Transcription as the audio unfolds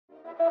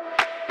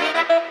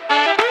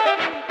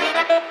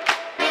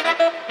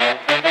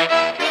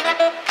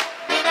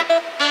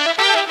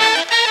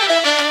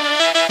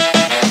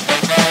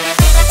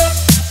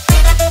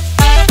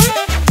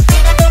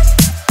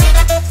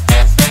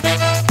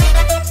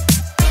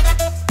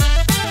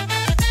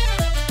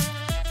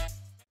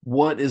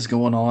What is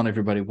going on,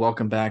 everybody?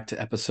 Welcome back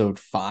to episode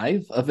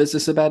 5 of Is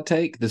This a Bad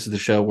Take? This is the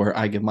show where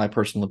I give my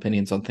personal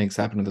opinions on things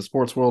happening in the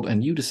sports world,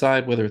 and you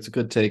decide whether it's a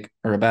good take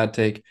or a bad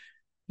take,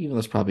 even though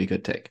it's probably a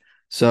good take.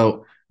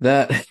 So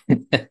that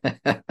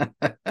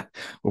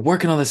we're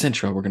working on this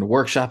intro. We're going to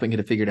workshop and get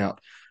it figured out.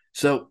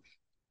 So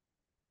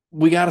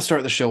we got to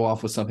start the show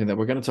off with something that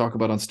we're going to talk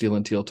about on Steel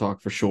and Teal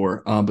Talk for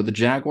sure. But the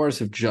Jaguars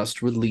have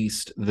just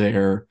released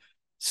their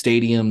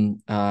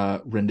stadium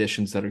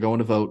renditions that are going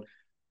to vote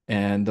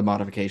and the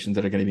modifications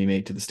that are going to be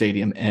made to the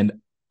stadium. And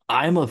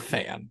I'm a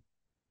fan.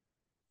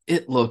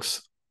 It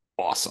looks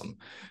awesome.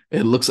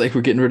 It looks like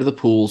we're getting rid of the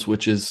pools,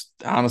 which is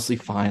honestly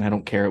fine. I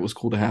don't care. It was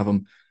cool to have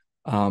them.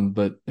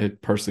 But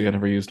personally, I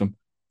never used them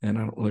and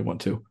I don't really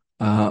want to.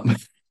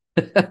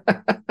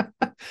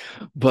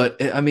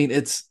 But I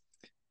mean,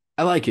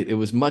 I like it. It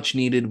was much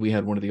needed. We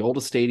had one of the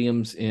oldest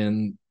stadiums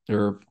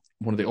or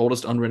one of the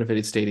oldest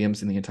unrenovated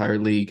stadiums in the entire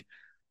league.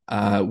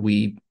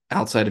 We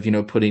outside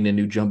of putting in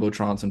new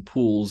jumbotrons and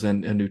pools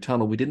and a new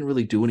tunnel, we didn't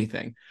really do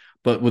anything.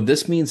 But what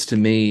this means to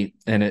me,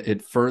 and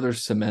it further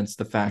cements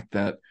the fact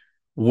that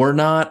we're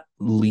not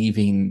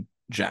leaving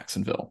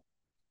Jacksonville.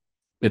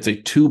 It's a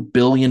 $2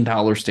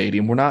 billion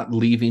stadium. We're not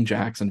leaving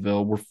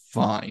Jacksonville. We're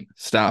fine.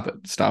 Stop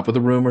it. Stop with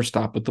the rumors.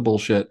 Stop with the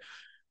bullshit.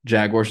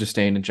 Jaguars are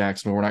staying in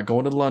Jacksonville. We're not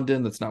going to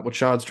London. That's not what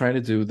Shad's trying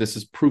to do. This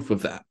is proof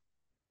of that.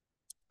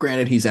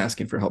 Granted, he's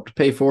asking for help to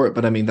pay for it,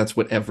 but I mean, that's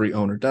what every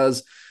owner does.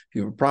 If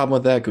you have a problem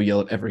with that, go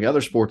yell at every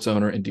other sports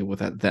owner and deal with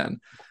that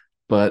then.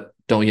 But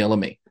don't yell at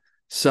me.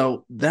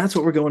 So that's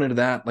what we're going into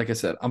that. Like I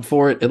said, I'm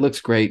for it. It looks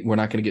great. We're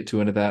not going to get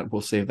too into that.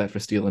 We'll save that for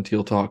Steel and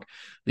Teal Talk.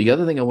 The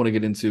other thing I want to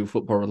get into,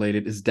 football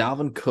related, is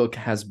Dalvin Cook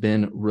has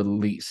been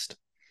released.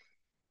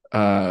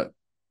 The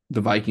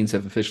Vikings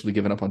have officially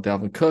given up on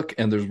Dalvin Cook,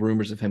 and there's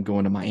rumors of him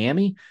going to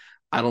Miami.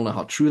 I don't know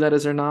how true that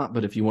is or not,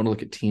 but if you want to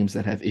look at teams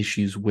that have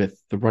issues with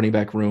the running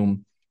back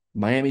room,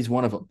 Miami's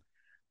one of them.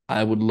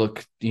 I would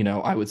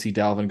I would see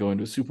Dalvin going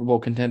to a Super Bowl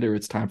contender.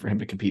 It's time for him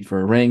to compete for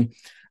a ring.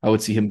 I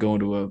would see him going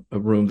to a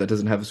room that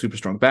doesn't have a super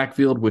strong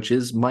backfield, which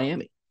is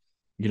Miami.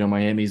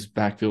 Miami's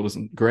backfield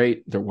isn't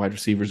great. Their wide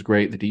receiver is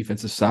great. The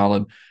defense is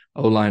solid.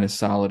 O-line is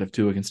solid. If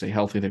Tua can stay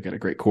healthy, they've got a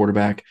great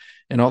quarterback.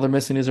 And all they're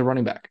missing is a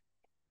running back.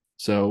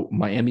 So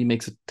Miami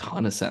makes a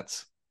ton of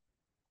sense.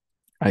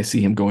 I see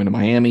him going to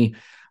Miami.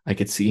 I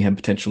could see him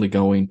potentially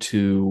going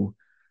to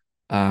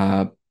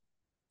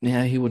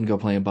he wouldn't go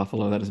play in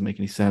Buffalo. That doesn't make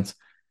any sense.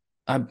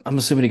 I'm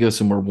assuming he goes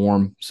somewhere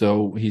warm.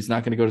 So he's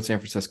not going to go to San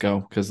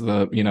Francisco because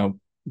the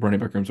running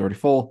back room's already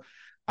full.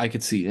 I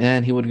could see,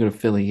 and he wouldn't go to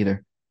Philly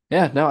either.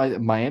 Yeah, no,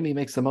 Miami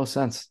makes the most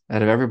sense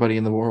out of everybody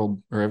in the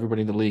world or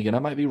everybody in the league. And I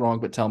might be wrong,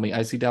 but tell me,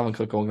 I see Dalvin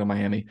Cook going to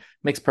Miami.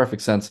 Makes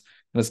perfect sense.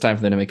 And it's time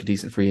for them to make a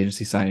decent free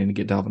agency signing to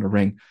get Dalvin a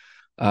ring.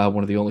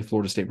 One of the only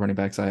Florida State running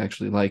backs I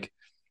actually like.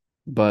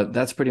 But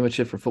that's pretty much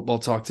it for football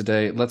talk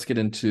today. Let's get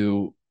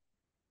into.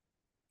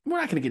 We're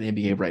not going to get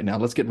NBA right now.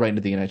 Let's get right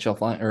into the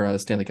NHL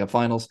Stanley Cup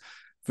Finals.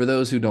 For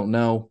those who don't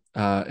know,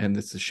 and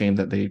it's a shame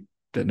that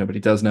nobody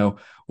does know,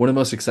 one of the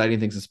most exciting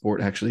things in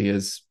sport actually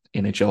is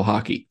NHL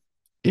hockey.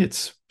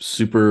 It's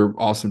super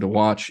awesome to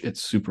watch.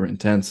 It's super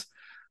intense.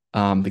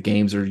 The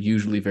games are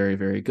usually very,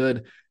 very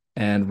good.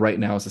 And right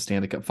now it's the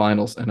Stanley Cup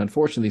Finals. And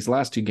unfortunately, these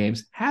last two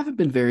games haven't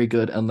been very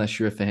good unless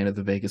you're a fan of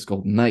the Vegas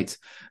Golden Knights.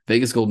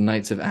 Vegas Golden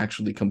Knights have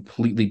actually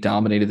completely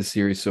dominated the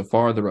series so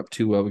far. They're up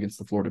 2-0 against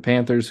the Florida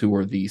Panthers, who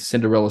are the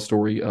Cinderella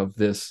story of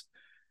this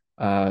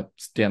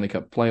Stanley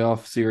Cup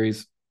playoff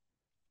series.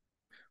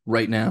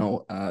 Right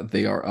now,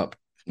 they are up.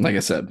 Like I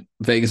said,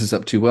 Vegas is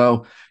up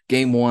 2-0.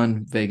 Game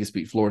 1, Vegas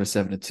beat Florida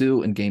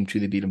 7-2. And game 2,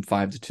 they beat them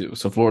 5-2.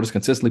 So Florida's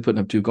consistently putting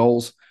up 2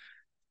 goals.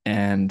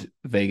 And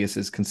Vegas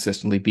is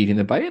consistently beating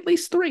them by at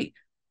least 3.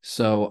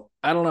 So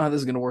I don't know how this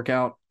is going to work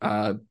out.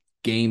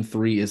 Game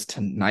 3 is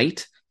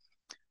tonight.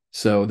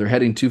 So they're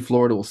heading to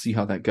Florida. We'll see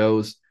how that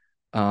goes.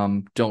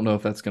 Don't know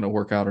if that's going to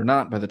work out or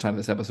not. By the time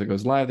this episode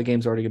goes live, the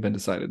game's already been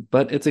decided.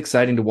 But it's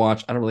exciting to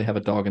watch. I don't really have a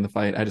dog in the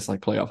fight. I just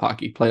like playoff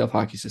hockey. Playoff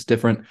hockey is just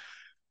different.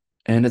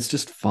 And it's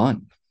just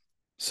fun.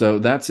 So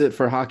that's it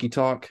for hockey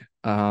talk.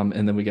 And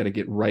then we got to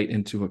get right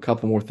into a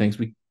couple more things.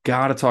 We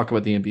got to talk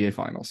about the NBA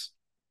Finals.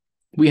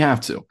 We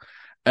have to.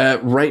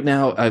 Right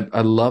now,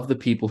 I love the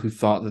people who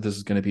thought that this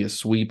is going to be a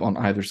sweep on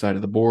either side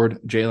of the board.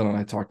 Jalen and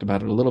I talked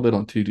about it a little bit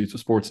on Two Dudes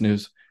of Sports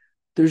News.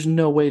 There's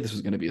no way this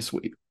is going to be a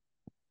sweep.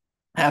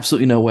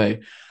 Absolutely no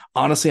way.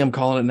 Honestly, I'm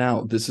calling it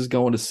now. This is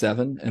going to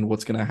 7, and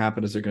what's going to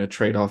happen is they're going to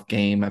trade off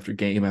game after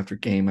game after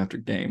game after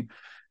game.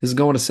 This is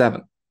going to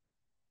 7.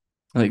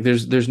 Like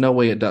there's no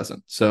way it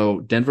doesn't. So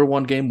Denver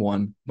won game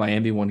 1,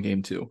 Miami won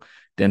game 2.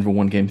 Denver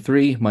won game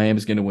 3,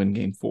 Miami's going to win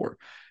game 4.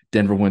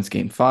 Denver wins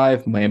game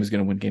 5, Miami's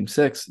going to win game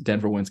 6,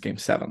 Denver wins game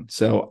 7.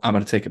 So I'm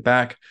going to take it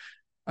back.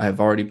 I've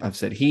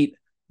said Heat,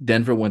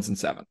 Denver wins in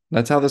 7.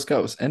 That's how this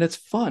goes. And it's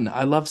fun.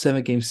 I love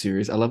 7-game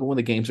series. I love it when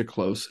the games are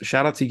close.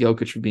 Shout out to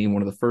Jokic for being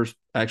one of the first,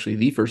 actually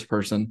the first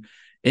person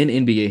in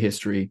NBA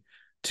history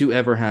to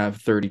ever have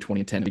 30,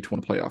 20, 10,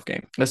 20 playoff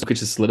game. Jokic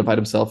has solidified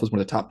himself as one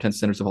of the top 10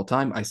 centers of all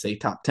time. I say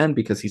top 10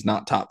 because he's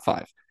not top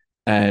 5.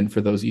 And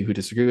for those of you who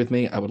disagree with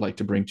me, I would like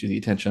to bring to the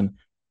attention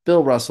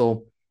Bill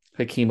Russell,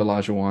 Hakeem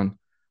Olajuwon,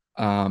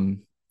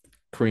 um,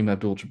 Kareem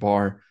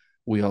Abdul-Jabbar.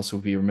 We also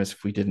would be remiss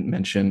if we didn't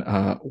mention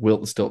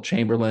Wilt Stilt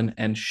Chamberlain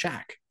and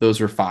Shaq. Those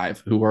are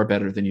five who are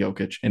better than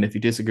Jokic. And if you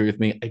disagree with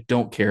me, I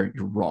don't care.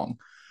 You're wrong.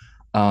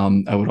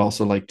 I would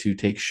also like to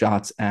take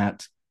shots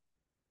at.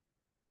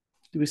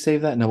 Do we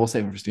save that? No, we'll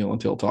save it for Steel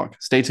Until Talk.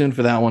 Stay tuned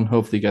for that one.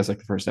 Hopefully, you guys like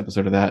the first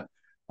episode of that.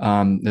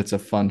 It's a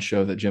fun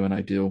show that Jim and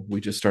I do.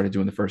 We just started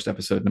doing the first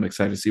episode, and I'm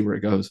excited to see where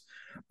it goes.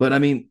 But I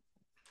mean,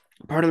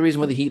 part of the reason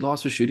why the Heat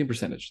lost was shooting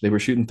percentage. They were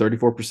shooting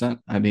 34%.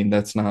 I mean,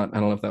 that's not, I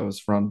don't know if that was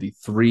from the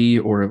three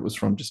or it was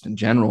from just in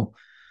general,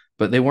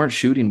 but they weren't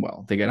shooting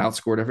well. They got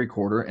outscored every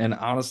quarter. And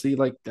honestly,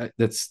 like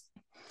that's,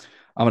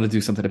 I'm going to do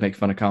something to make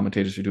fun of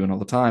commentators who are doing all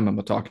the time. I'm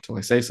going to talk until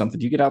I say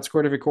something. You get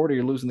outscored every quarter,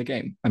 you're losing the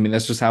game. I mean,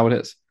 that's just how it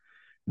is.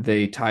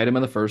 They tied them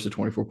in the first at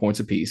 24 points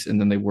apiece, and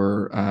then they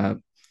were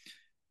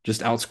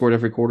just outscored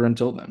every quarter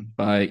until then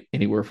by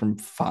anywhere from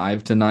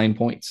 5 to 9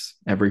 points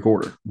every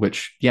quarter,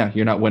 which, yeah,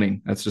 you're not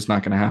winning. That's just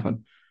not going to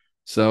happen.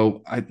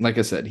 So, like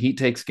I said,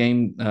 Heat's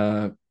taking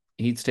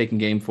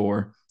game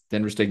four,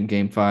 Denver's taking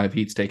game five,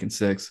 Heat's taking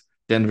six,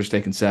 Denver's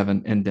taking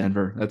seven in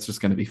Denver. That's just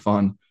going to be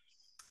fun.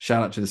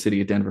 Shout out to the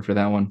city of Denver for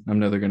that one. I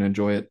know they're going to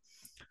enjoy it.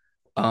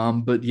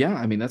 But yeah,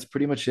 I mean, that's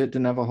pretty much it.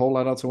 Didn't have a whole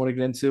lot else I want to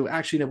get into.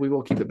 Actually, no, we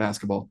will keep it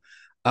basketball.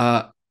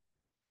 Uh,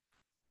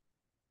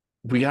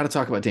 we got to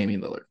talk about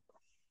Damian Lillard.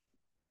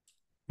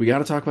 We got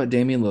to talk about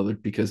Damian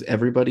Lillard because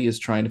everybody is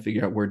trying to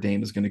figure out where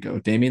Dame is going to go.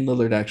 Damian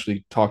Lillard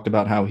actually talked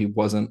about how he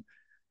wasn't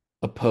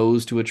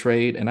opposed to a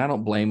trade, and I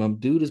don't blame him.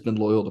 Dude has been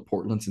loyal to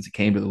Portland since he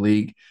came to the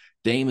league.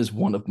 Dame is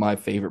one of my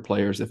favorite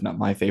players, if not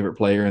my favorite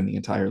player in the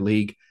entire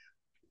league.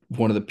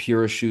 One of the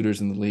purest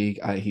shooters in the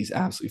league. He's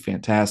absolutely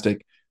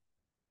fantastic,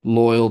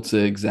 loyal to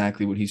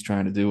exactly what he's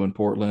trying to do in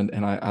Portland,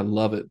 and I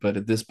love it. But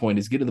at this point,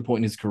 he's getting to the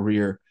point in his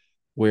career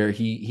where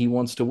he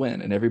wants to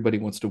win, and everybody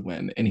wants to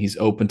win, and he's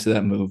open to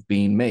that move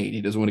being made.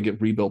 He doesn't want to get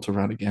rebuilt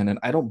around again, and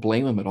I don't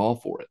blame him at all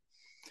for it.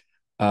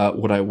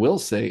 What I will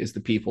say is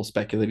the people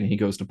speculating he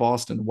goes to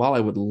Boston. While I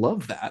would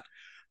love that,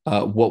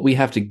 what we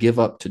have to give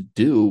up to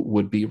do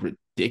would be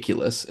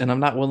ridiculous, and I'm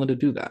not willing to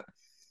do that.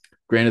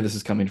 Granted, this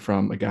is coming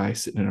from a guy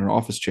sitting in an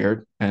office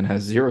chair and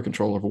has zero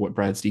control over what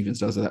Brad Stevens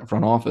does at that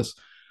front office.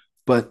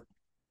 But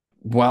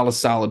while a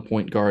solid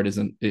point guard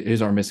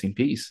is our missing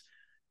piece,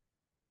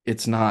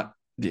 it's not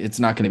going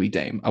to be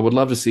Dame. I would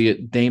love to see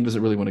it. Dame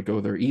doesn't really want to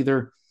go there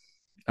either.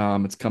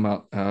 It's come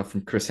out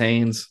from Chris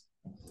Haynes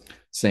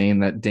saying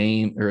that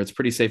Dame, or it's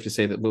pretty safe to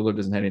say that Lillard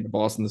isn't heading to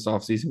Boston this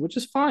offseason, which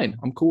is fine.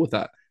 I'm cool with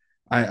that.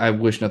 I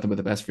wish nothing but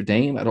the best for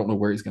Dame. I don't know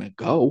where he's going to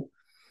go.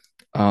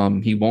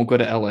 He won't go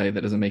to LA.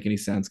 That doesn't make any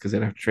sense because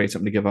they'd have to trade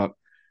something to give up.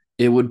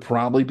 It would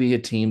probably be a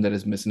team that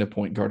is missing a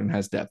point guard and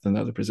has depth in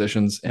other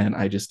positions. And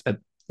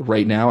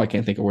right now, I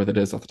can't think of where that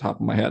is off the top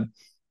of my head.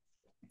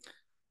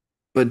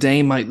 But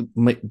Dame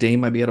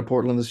might be out of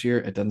Portland this year.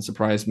 It doesn't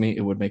surprise me.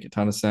 It would make a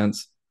ton of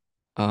sense.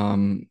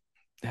 Um,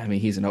 I mean,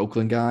 he's an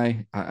Oakland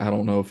guy. I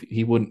don't know if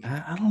he wouldn't.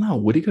 I don't know.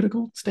 Would he go to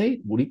Golden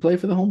State? Would he play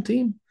for the home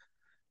team?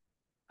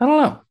 I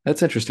don't know.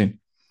 That's interesting.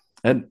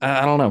 And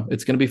I don't know.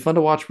 It's going to be fun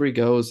to watch where he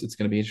goes. It's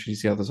going to be interesting to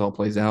see how this all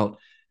plays out.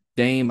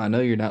 Dame, I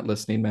know you're not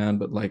listening, man,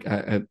 but like,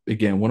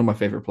 again, one of my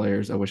favorite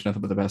players. I wish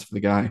nothing but the best for the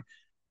guy,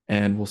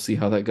 and we'll see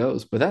how that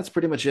goes. But that's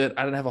pretty much it.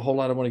 I didn't have a whole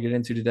lot I want to get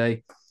into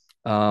today.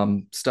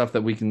 Stuff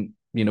that we can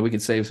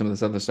save some of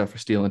this other stuff for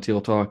Steel and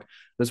Teal Talk.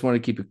 Just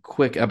wanted to keep a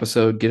quick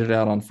episode, get it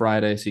out on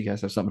Friday so you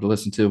guys have something to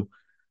listen to,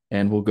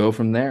 and we'll go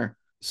from there.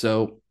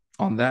 So,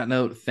 on that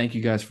note, thank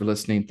you guys for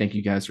listening. Thank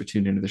you guys for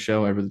tuning into the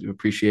show. I really do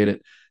appreciate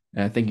it.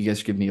 And I think you guys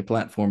should give me a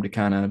platform to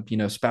kind of,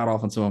 spout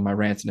off on some of my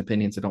rants and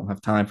opinions. I don't have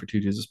time for 2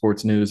 days of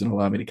sports news and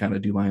allow me to kind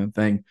of do my own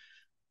thing.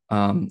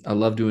 I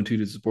love doing 2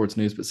 days of sports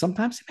news, but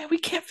sometimes, man, we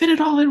can't fit it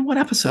all in one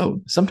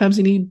episode. Sometimes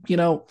I need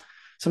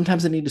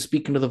to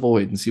speak into the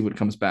void and see what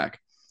comes back.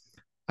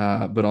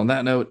 But on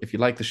that note, if you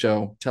like the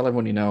show, tell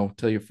everyone you know,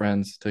 tell your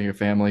friends, tell your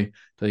family,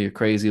 tell your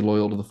crazy,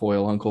 loyal to the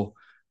foil uncle.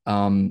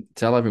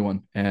 Tell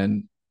everyone.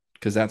 And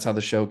because that's how the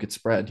show gets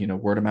spread.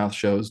 Word of mouth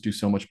shows do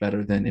so much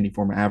better than any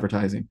form of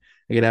advertising.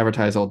 I get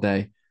advertised all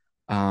day.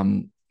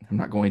 I'm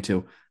not going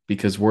to,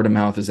 because word of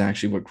mouth is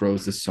actually what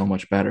grows this so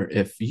much better.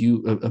 If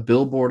a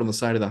billboard on the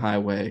side of the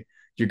highway,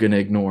 you're going to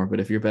ignore. But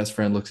if your best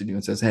friend looks at you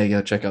and says, "Hey,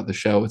 yeah, check out the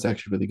show. It's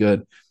actually really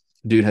good."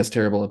 Dude has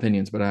terrible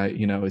opinions, but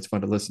it's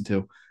fun to listen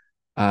to.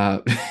 Uh,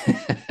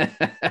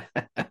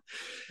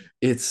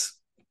 it's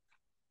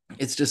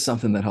it's just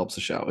something that helps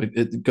the show.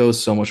 It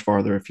goes so much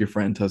farther if your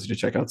friend tells you to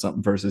check out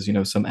something versus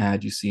some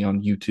ad you see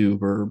on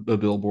YouTube or a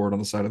billboard on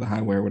the side of the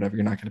highway or whatever.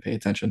 You're not going to pay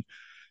attention.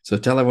 So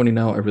tell everyone you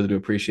know. I really do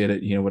appreciate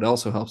it. What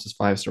also helps is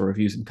 5-star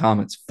reviews and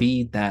comments.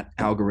 Feed that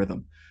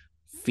algorithm.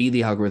 Feed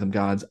the algorithm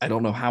gods. I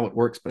don't know how it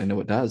works, but I know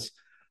it does.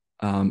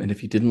 And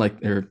if you didn't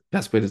like, or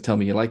best way to tell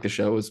me you like the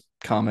show is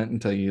comment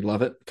and tell you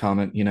love it.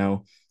 Comment,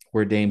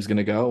 where Dame's going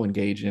to go,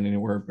 engage in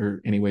anywhere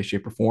or any way,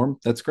 shape, or form.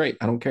 That's great.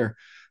 I don't care.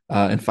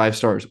 And 5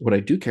 stars. What I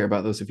do care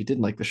about those if you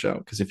didn't like the show,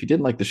 because if you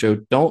didn't like the show,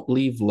 don't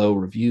leave low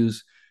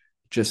reviews.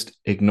 Just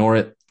ignore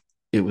it.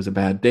 It was a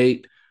bad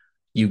date.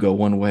 You go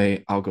one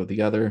way, I'll go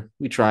the other.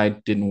 We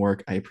tried, didn't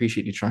work. I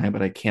appreciate you trying,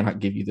 but I cannot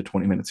give you the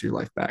 20 minutes of your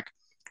life back.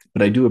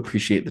 But I do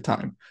appreciate the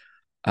time.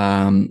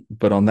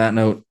 But on that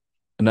note,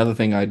 another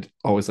thing I'd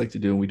always like to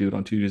do, and we do it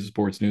on Tuesdays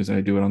Sports News, and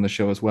I do it on the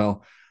show as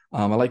well.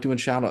 I like doing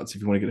shout outs.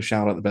 If you want to get a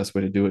shout out, the best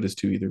way to do it is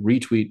to either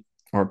retweet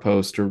our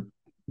post or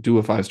do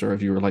a 5-star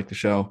review or like the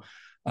show.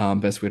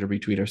 Best way to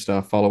retweet our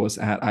stuff. Follow us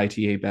at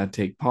ITA Bad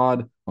Take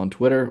Pod on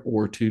Twitter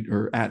or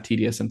at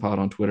TDSN Pod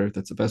on Twitter.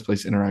 That's the best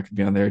place to interact with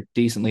me on there.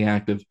 Decently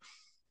active,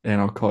 and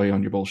I'll call you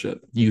on your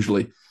bullshit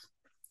usually.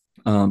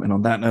 And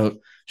on that note,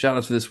 shout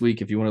outs for this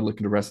week. If you want to look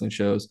into wrestling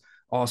shows,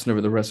 Austin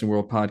over the Wrestling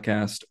World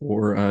podcast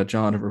or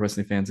John over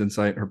Wrestling Fans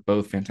Insight are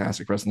both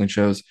fantastic wrestling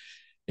shows.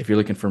 If you're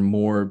looking for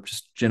more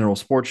just general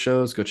sports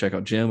shows, go check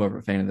out Jim over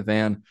at Fan in the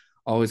Van.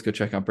 Always go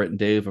check out Brett and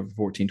Dave over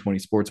 1420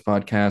 Sports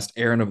Podcast,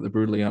 Aaron over the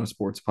Brutally Honest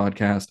Sports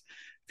Podcast.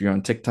 If you're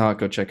on TikTok,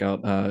 go check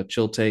out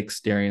Chill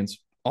Takes.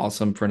 Darian's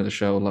awesome, friend of the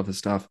show. Love his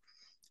stuff.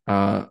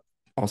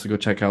 Also, go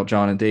check out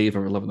John and Dave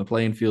over Loving the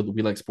Playing Field,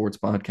 We Like Sports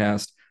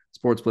Podcast,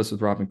 Sports Bliss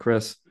with Rob and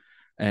Chris.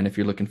 And if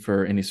you're looking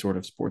for any sort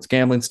of sports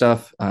gambling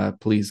stuff,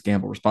 please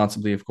gamble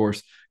responsibly, of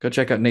course. Go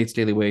check out Nate's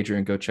Daily Wager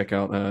and go check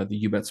out the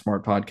You Bet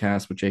Smart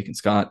podcast with Jake and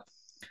Scott.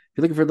 If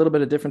you're looking for a little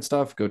bit of different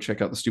stuff, go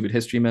check out the Stupid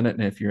History Minute.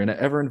 And if you're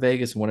ever in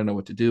Vegas and want to know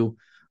what to do,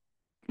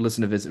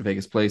 listen to Visit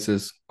Vegas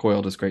Places.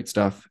 Coyle does great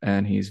stuff,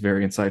 and he's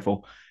very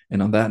insightful.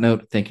 And on that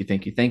note, thank you,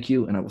 thank you, thank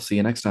you. And I will see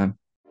you next time.